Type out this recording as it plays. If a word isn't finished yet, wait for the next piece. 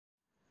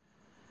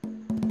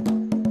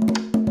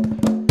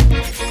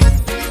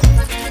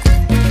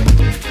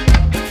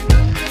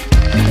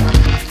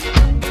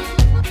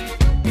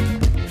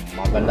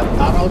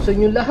sa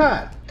inyo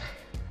lahat.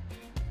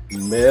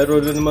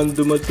 Meron na naman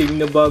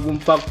dumating na bagong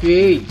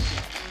package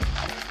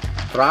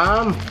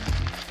from,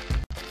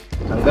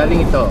 ang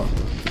galing ito,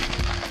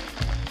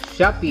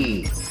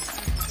 Shopee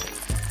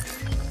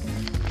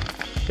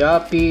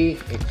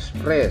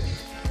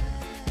Express,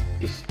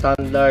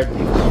 Standard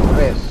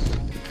Express.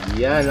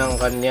 Yan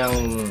ang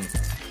kanyang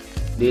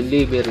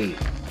delivery.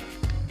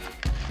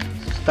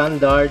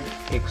 Standard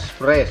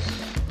Express,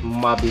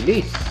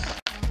 mabilis.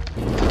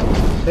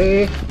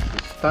 Kasi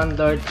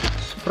Standard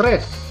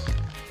Express.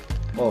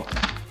 Oh.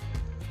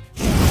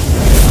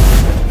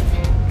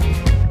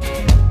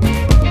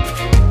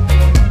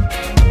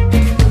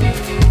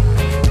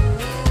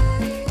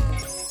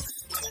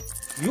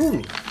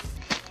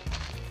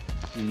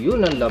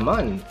 Yun ang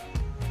laman.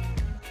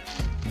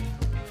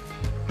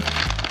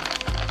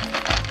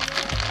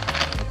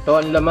 Ito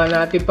ang laman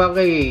natin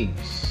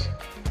package.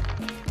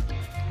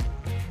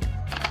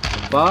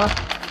 Diba?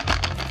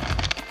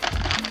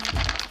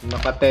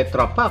 Naka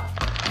tetra pack.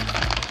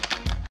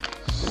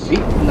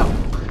 Ziplock.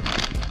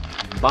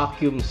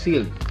 Vacuum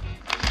sealed.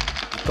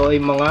 Ito ay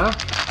mga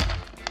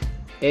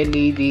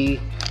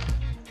LED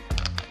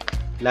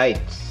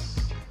lights.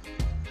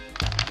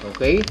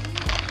 Okay?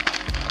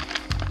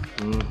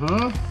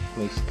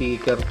 May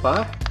sticker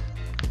pa.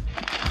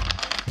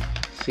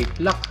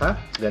 Ziplock ha.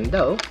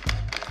 Ganda oh.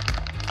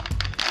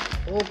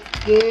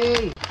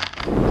 Okay.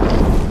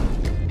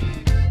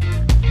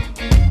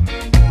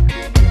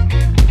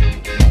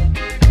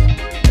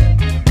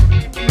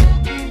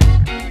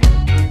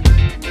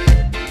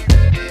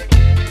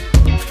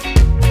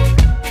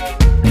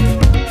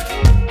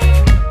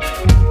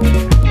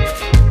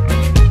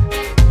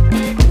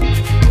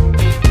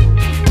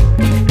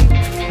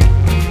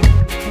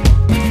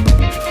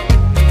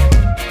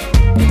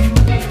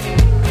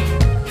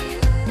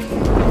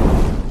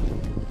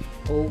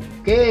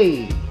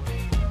 Okay.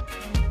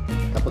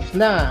 Tapos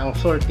na ang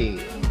sorting.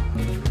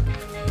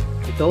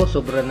 Ito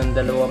sobra ng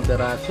 2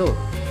 peraso.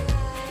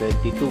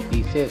 22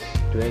 pieces.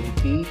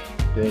 20,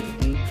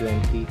 20,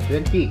 20,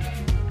 20.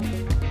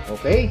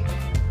 Okay.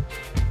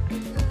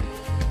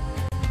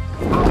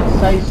 Ang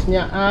size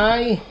niya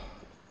ay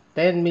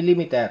 10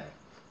 mm.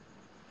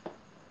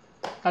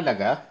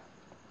 Talaga?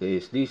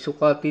 Guys, di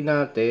sukatin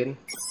natin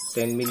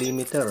 10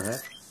 mm ha.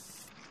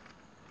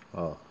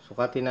 Oh,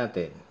 sukatin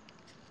natin.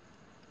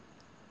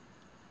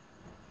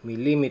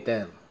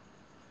 Millimeter.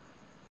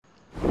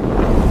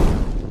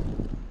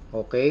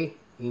 Okay,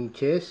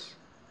 inches,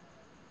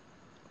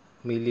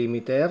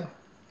 millimeter,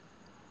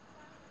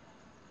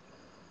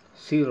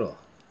 0.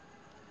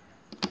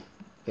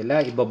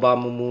 Kailangan ibaba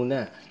mo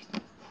muna.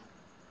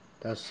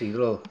 Tapos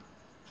 0.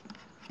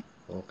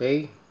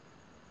 Okay.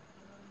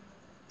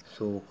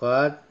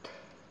 Sukat.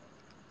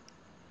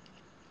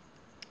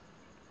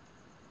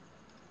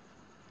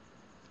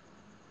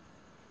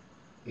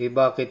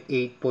 Bakit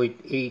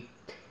 8.8?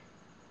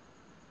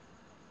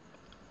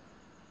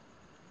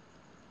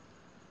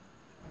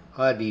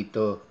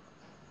 Dito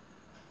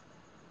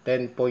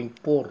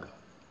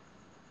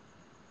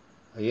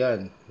 10.4.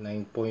 Ayan,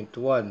 9.1.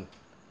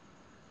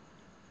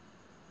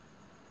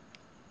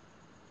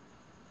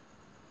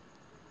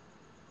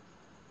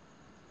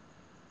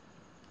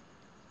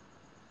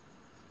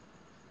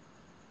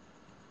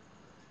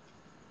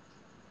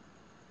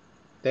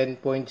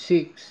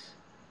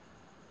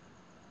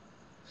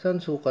 Saan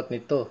sukat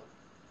nito?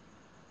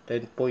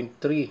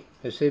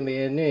 10.3 kasi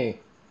may ano eh,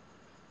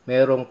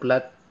 merong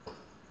flat.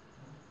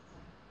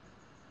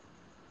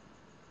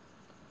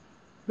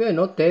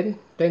 Ano, 10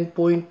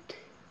 point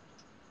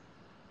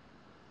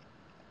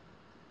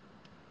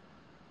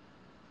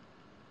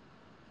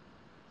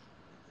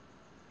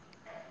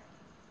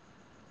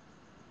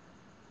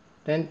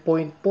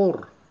 10.4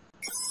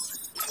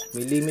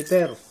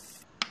 millimeter.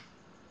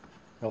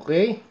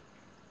 Okay?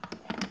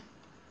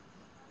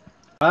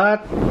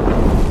 At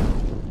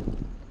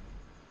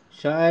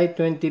siya ay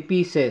 20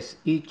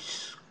 pieces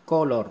each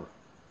color.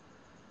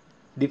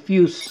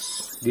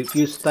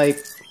 Diffuse type.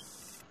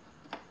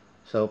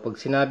 So, pag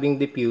sinabing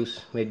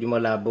diffuse, medyo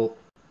malabo.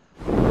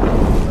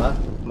 Diba?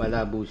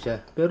 Malabo siya.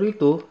 Pero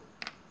ito,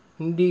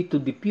 hindi ito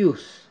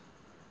diffuse.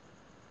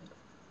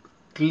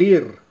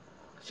 Clear.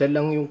 Siya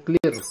lang yung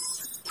clear.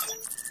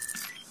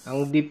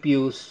 Ang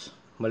diffuse,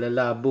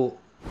 malalabo.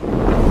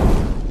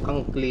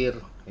 Ang clear,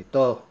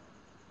 ito.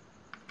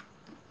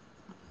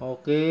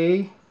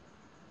 Okay.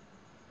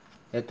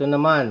 Ito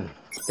naman,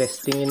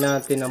 testingin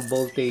natin ang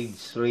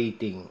voltage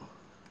rating.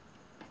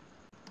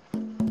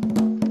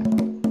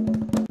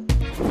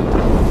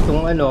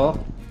 Itong ano,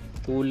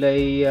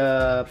 kulay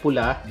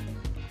pula,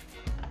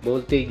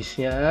 voltage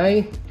niya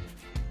ay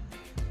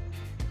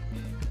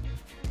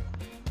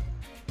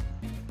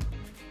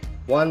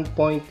 1.8.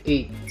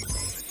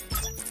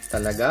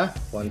 Talaga?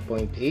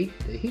 1.8?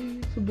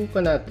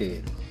 Subukan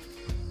natin.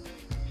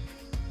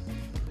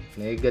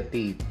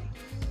 Negative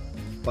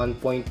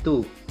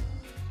 1.2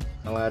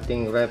 ang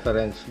ating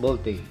reference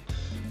voltage.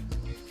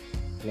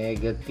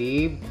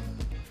 Negative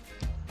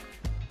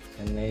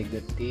and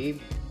negative,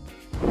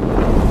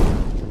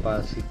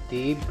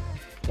 positive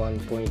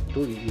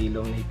 1.2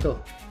 ilaw na ito.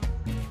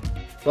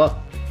 Ba,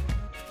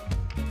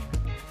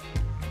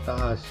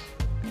 taas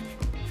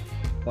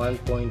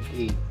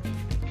 1.8.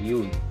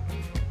 yun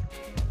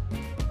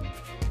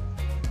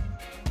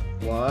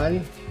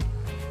 1.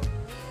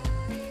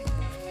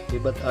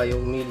 Ba't ayaw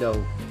umilaw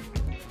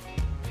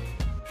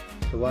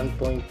sa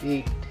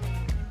 1.8?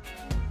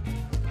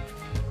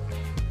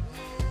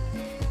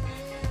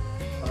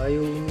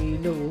 Ayaw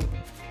umilaw, oh.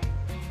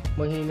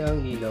 Mahina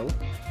ang ilaw,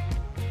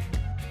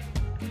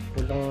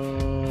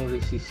 walang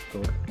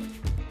resistor.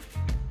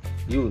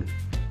 Yun,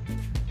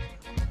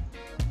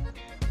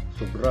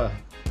 sobra,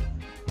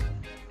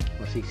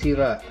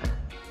 masisira.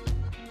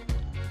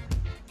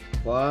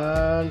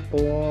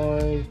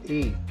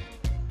 1.8.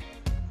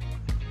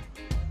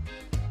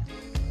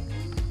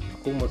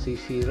 ako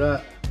masisira.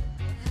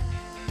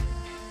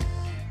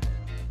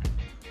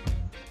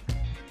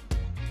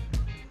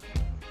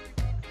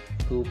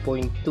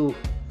 (2.2)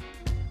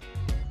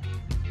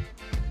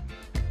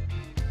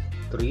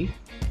 3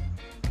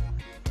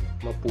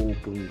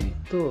 mapupundi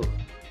dito.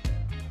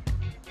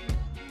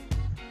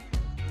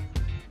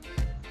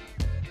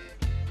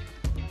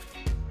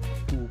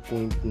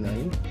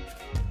 2.9.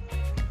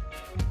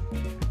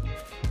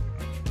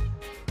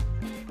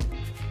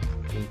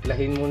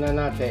 Timplahin muna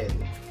natin.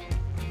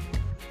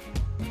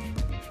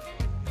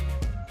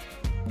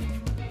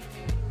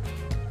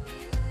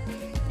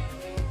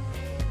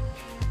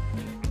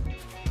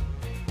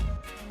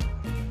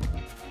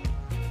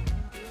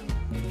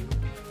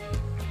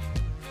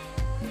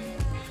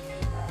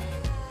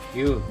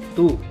 Yun,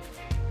 2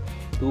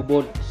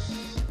 volts.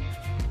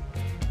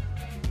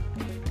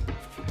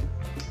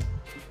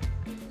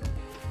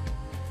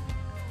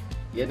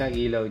 Yan ang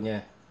ilaw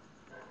niya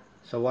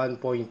sa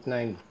 1.9.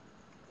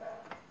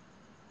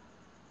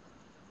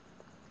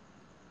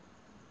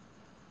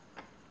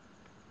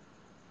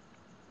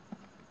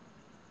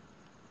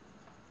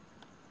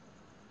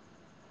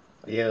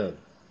 Ayan.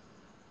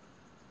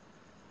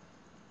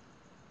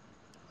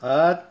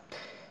 At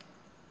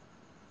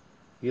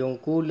yung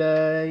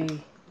kulay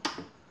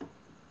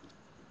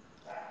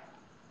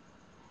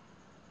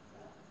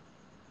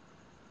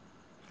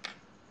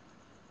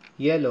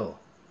yellow,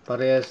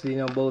 parehas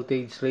din ang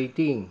voltage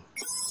rating,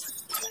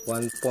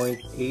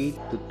 1.8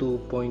 to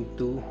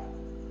 2.2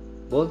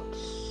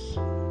 volts.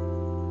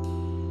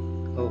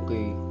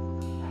 Okay.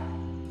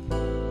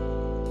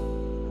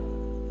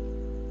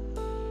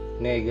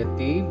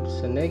 Negative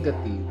sa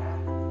negative.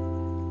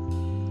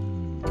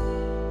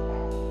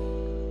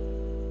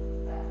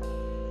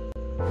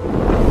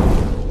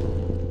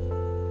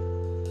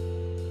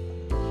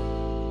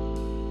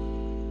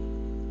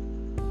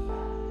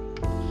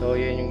 So,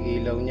 yan yung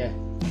ilaw niya.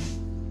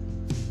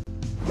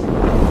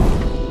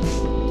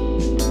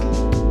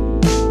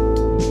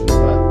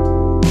 Diba?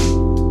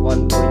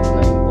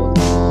 1.9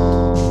 volts.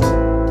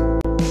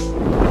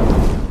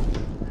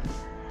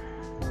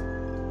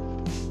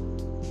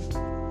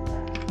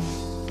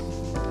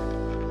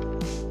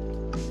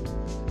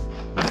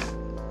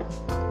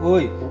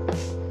 Uy!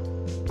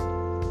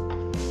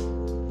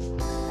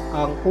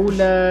 Ang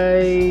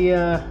kulay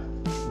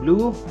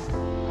blue,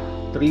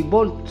 3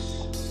 volts.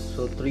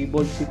 So 3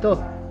 volts ito.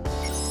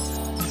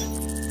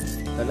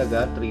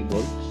 Talaga 3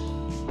 volts.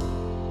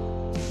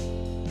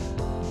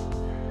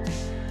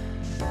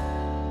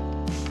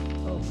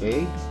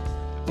 Okay.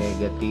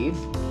 Negative.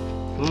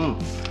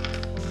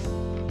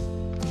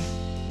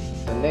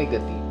 Sa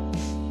negative.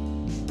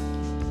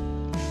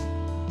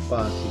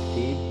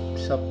 Positive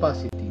sa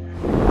positive.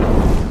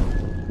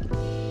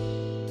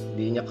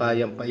 Hindi niya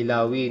kayang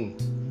pailawin.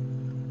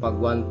 Pag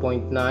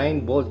 1.9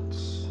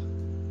 volts,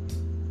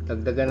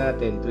 dagdagan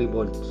natin 3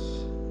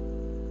 volts.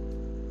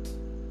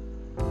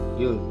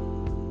 Yun.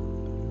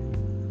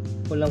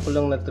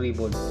 Kulang-kulang na 3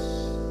 volts.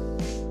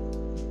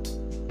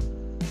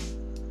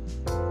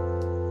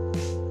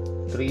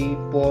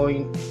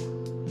 3.4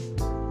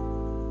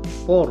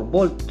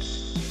 volts.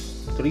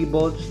 3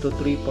 volts to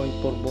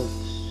 3.4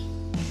 volts.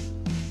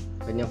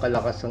 Kanyang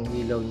kalakas ang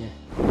ilaw niya.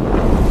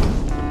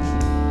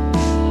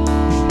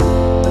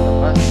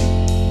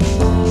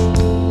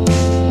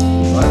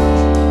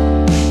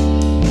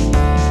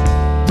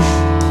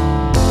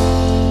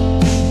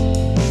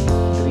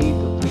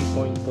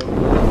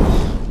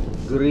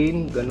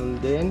 Green, ganun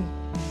din.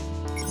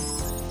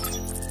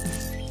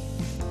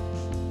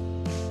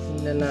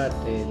 Tingnan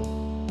natin.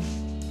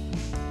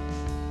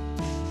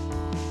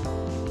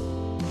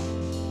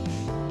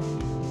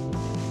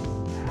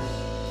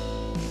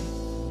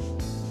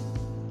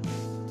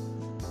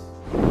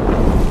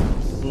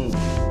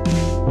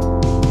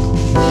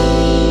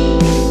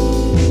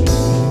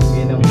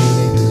 Yan ang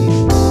kulay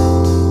green.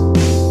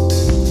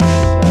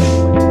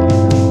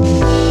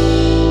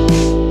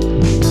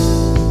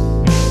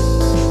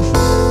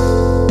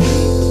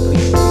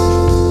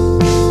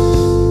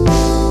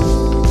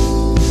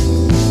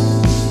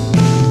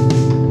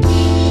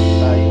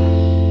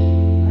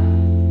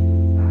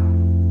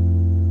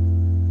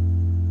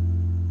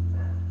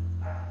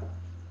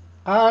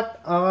 At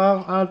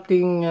ang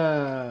ating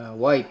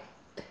white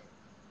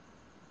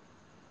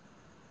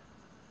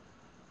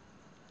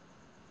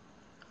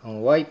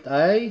Ang white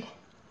ay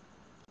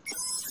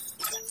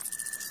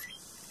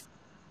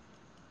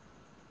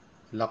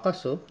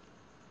lakas, oh.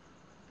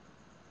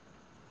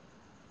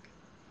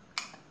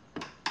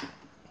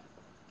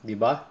 Di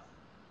ba?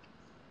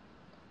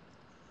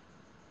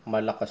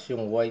 Malakas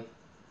yung white.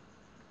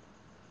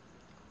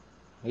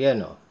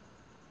 Ayan, oh.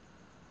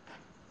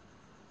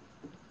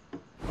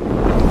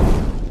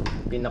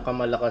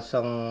 Pinakamalakas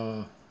ang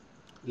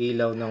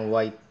ilaw ng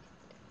white.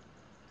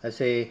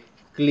 Kasi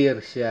clear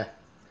siya.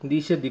 Hindi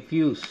siya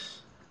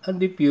diffuse. Ang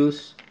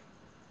diffuse,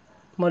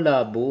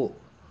 malabo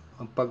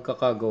ang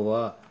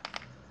pagkakagawa.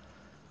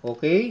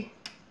 Okay?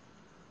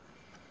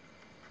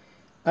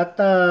 At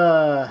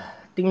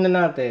tingnan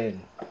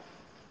natin.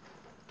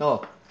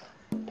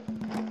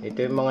 Ito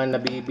yung mga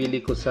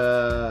nabibili ko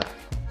sa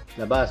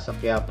labas, sa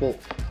Quiapo.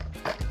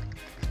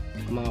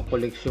 Mga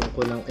koleksyon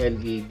ko ng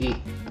LED.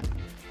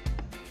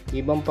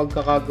 Ibang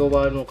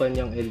pagkakagawa ng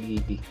kanyang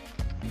LED.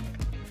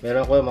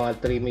 Meron ko mga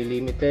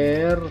 3mm,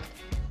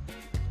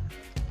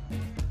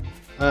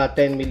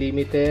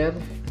 10mm,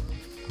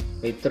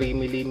 may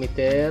 3mm,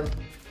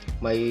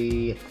 may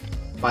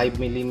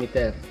 5mm.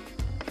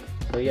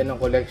 So yan ang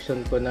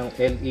collection ko ng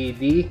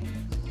LED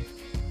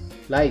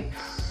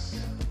lights.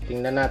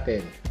 Tingnan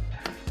natin.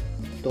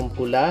 Itong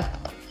pula,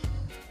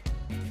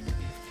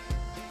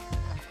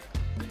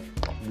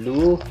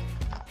 blue,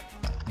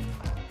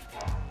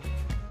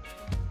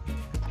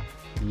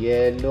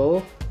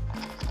 yellow,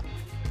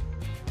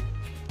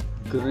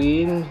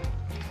 green,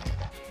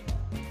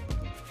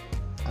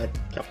 at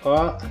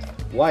saka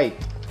white.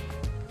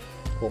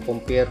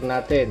 Kukompare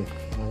natin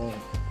ang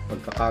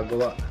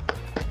pagkakagawa.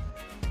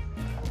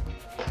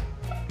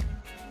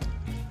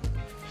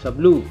 Sa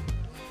blue,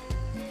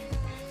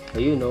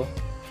 ayun, oh,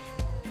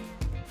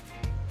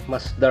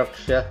 mas dark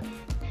siya,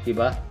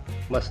 diba?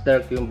 Mas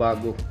dark yung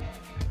bago.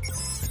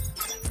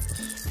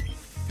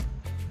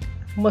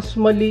 Mas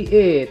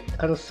maliit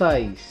ang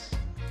size,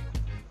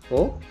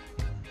 oh.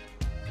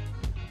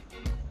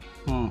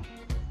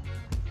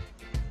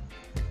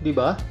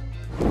 Diba?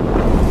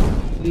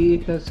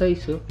 Liit na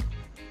size, oh.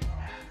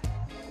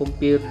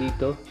 Compare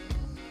dito,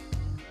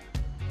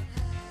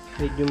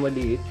 medyo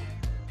maliit.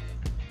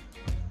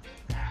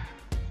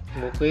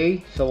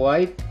 Okay, sa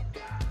white,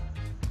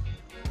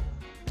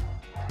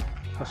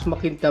 mas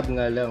makintab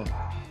nga lang.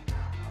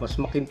 Mas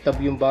makintab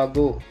yung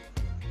bago.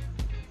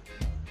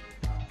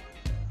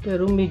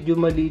 Pero medyo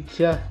maliit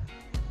siya.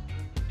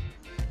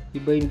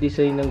 Iba yung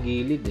design ng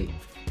gilid, eh.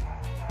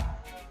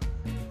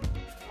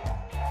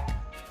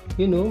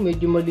 You know,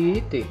 medyo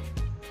maliit, eh.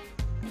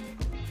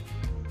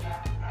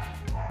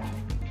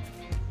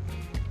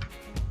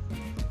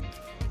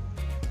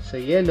 Sa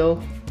yellow,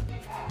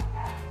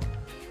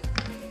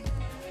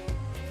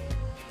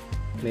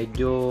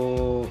 medyo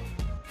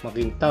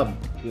makintab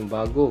yung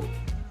bago.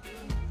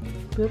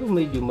 Pero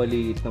medyo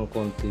maliit ng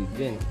konti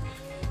din.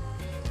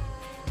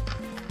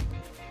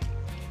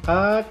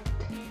 At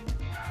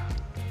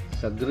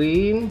sa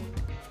green,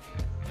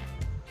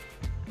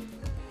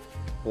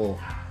 oh,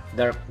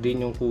 dark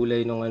din yung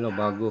kulay ng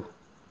bago.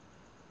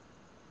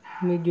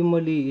 Medyo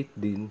maliit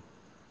din.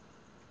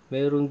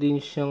 Meron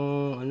din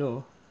siyang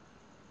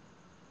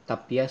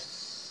tapyas.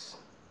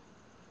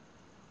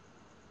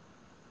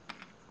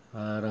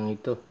 Parang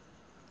ito.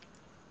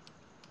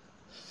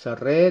 Sa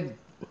red,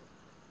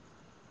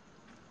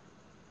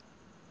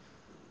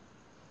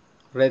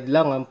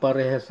 lang ang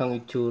parehas ang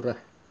itsura.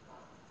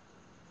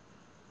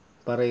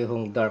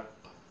 Parehong dark.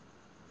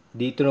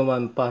 Dito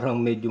naman parang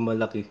medyo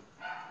malaki.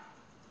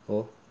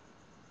 Oh.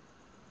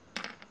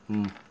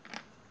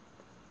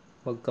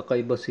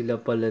 Magkakaiba sila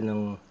pala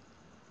ng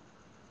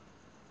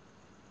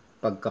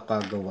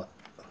pagkakagawa.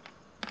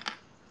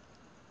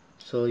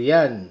 So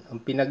yan, ang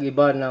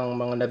pinag-iba ng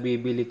mga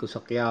nabibili ko sa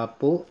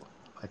Quiapo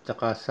at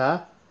saka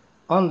sa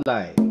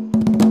online.